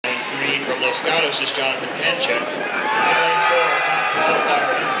Los Gatos is Jonathan Penchek. In lane 4, our top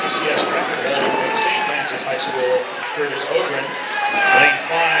qualifier in CCS record holder from St. Francis High School, Curtis Ogren. Lane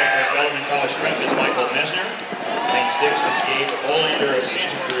 5 from Bellarmine College Prep is Michael Mesner. Lane 6 is Gabe Olander of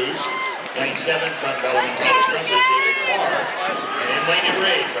Santa Cruz. Lane 7 from Bellarmine College Prep is David Farr. And in lane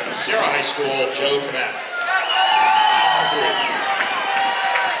 8 from Sarah High School, Joe Kamat.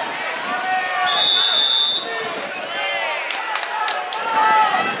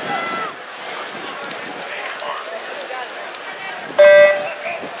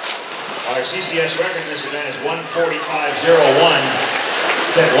 Our CCS record in this event is 1:45.01,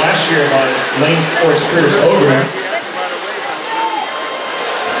 set last year by lane 4's Curtis Ogren.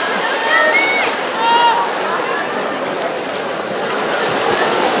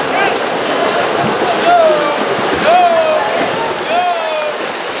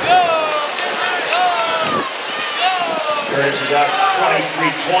 Curtis is out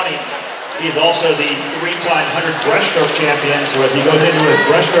 23:20. He is also the 3-time 100 breaststroke champion, so as he goes into his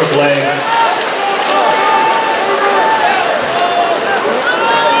breaststroke leg,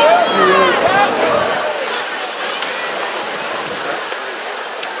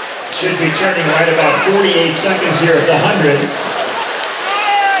 should be turning right about 48 seconds here at the 100.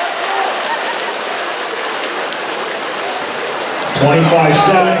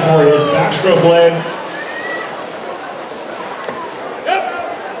 .25.7 for his backstroke leg.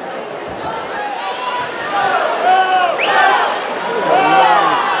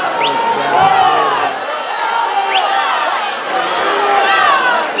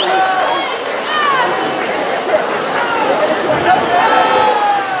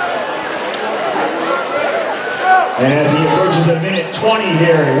 And as he approaches a minute 20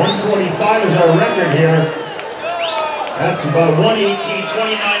 here, 1:45 is our record here. That's about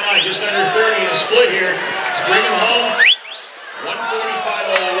 1:18.29.9, just under 30 in a split here. Let's bring him home.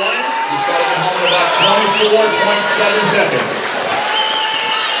 1:45.01. He's got to get home in about 24.7 seconds.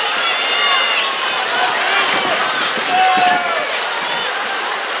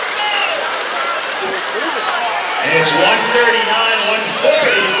 And it's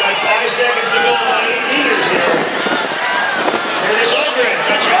 1:39.140. He's got 5 seconds to go on 8 meters here. Curtis Ogren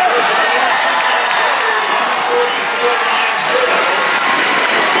touching first of all. CCS record 1:44.90.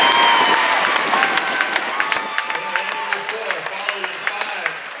 In lane number 4, followed in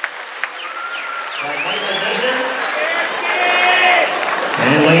 5 by Michael Mesner.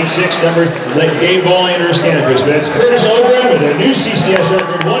 And lane 6, number Gabe Olander of Santa Cruz. But that's Curtis Ogren with a new CCS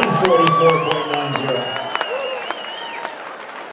record, 1:44.90.